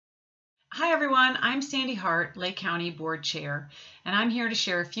Hi everyone, I'm Sandy Hart, Lake County Board Chair, and I'm here to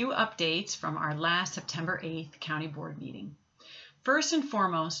share a few updates from our last September 8th County Board meeting. First and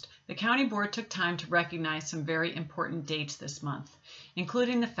foremost, the County Board took time to recognize some very important dates this month,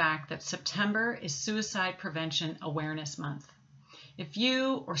 including the fact that September is Suicide Prevention Awareness Month. If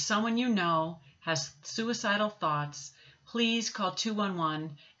you or someone you know has suicidal thoughts, please call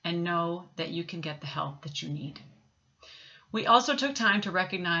 211 and know that you can get the help that you need. We also took time to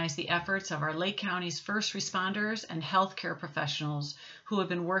recognize the efforts of our Lake County's first responders and healthcare professionals who have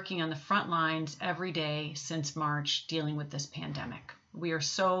been working on the front lines every day since March dealing with this pandemic. We are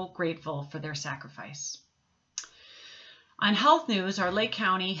so grateful for their sacrifice. On health news, our Lake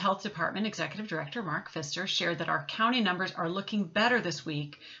County Health Department Executive Director Mark Pfister shared that our county numbers are looking better this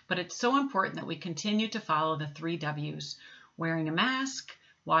week, but it's so important that we continue to follow the 3 W's: wearing a mask,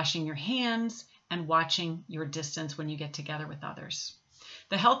 washing your hands, and watching your distance when you get together with others.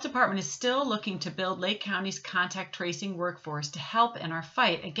 The Health Department is still looking to build Lake County's contact tracing workforce to help in our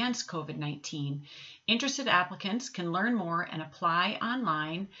fight against COVID-19. Interested applicants can learn more and apply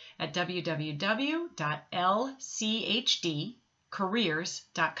online at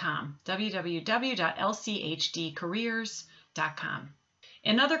www.lchdcareers.com, www.lchdcareers.com.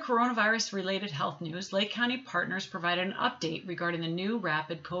 In other coronavirus-related health news, Lake County partners provided an update regarding the new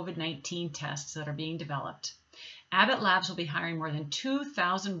rapid COVID-19 tests that are being developed. Abbott Labs will be hiring more than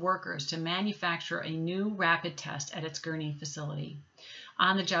 2,000 workers to manufacture a new rapid test at its Gurnee facility.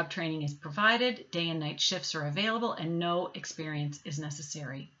 On-the-job training is provided, day and night shifts are available, and no experience is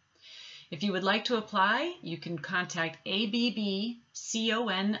necessary. If you would like to apply, you can contact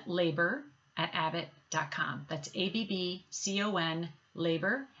abbconlabor@abbott.com. That's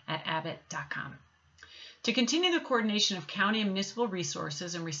abbconlabor@abbott.com. To continue the coordination of county and municipal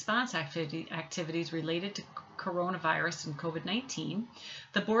resources and response activities related to coronavirus and COVID-19,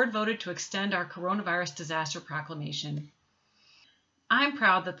 the board voted to extend our coronavirus disaster proclamation. I'm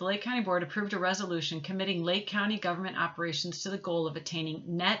proud that the Lake County Board approved a resolution committing Lake County government operations to the goal of attaining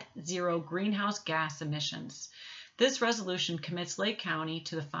net zero greenhouse gas emissions. This resolution commits Lake County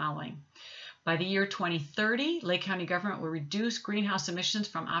to the following. By the year 2030, Lake County government will reduce greenhouse emissions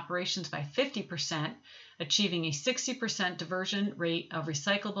from operations by 50%, achieving a 60% diversion rate of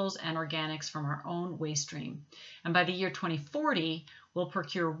recyclables and organics from our own waste stream. And by the year 2040, we'll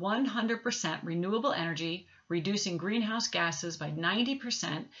procure 100% renewable energy, reducing greenhouse gases by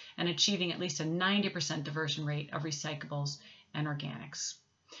 90% and achieving at least a 90% diversion rate of recyclables and organics.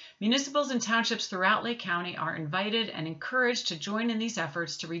 Municipals and townships throughout Lake County are invited and encouraged to join in these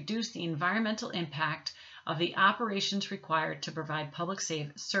efforts to reduce the environmental impact of the operations required to provide public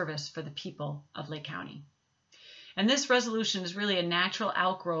service for the people of Lake County. And this resolution is really a natural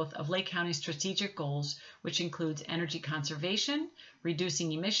outgrowth of Lake County's strategic goals, which includes energy conservation,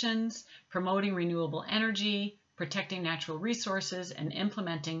 reducing emissions, promoting renewable energy, protecting natural resources, and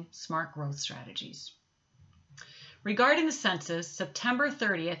implementing smart growth strategies. Regarding the census, September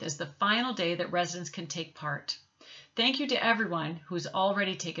 30th is the final day that residents can take part. Thank you to everyone who's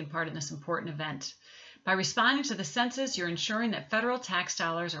already taken part in this important event. By responding to the census, you're ensuring that federal tax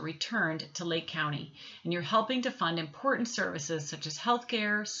dollars are returned to Lake County, and you're helping to fund important services such as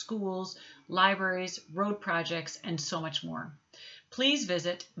healthcare, schools, libraries, road projects, and so much more. Please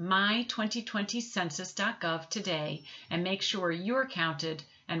visit my2020census.gov today and make sure you're counted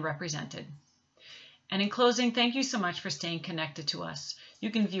and represented. And in closing, thank you so much for staying connected to us.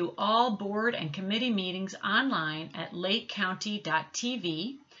 You can view all board and committee meetings online at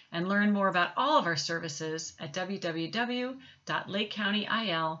lakecounty.tv and learn more about all of our services at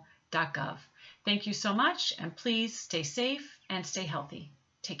www.lakecountyil.gov. Thank you so much, and please stay safe and stay healthy.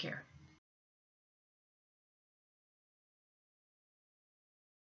 Take care.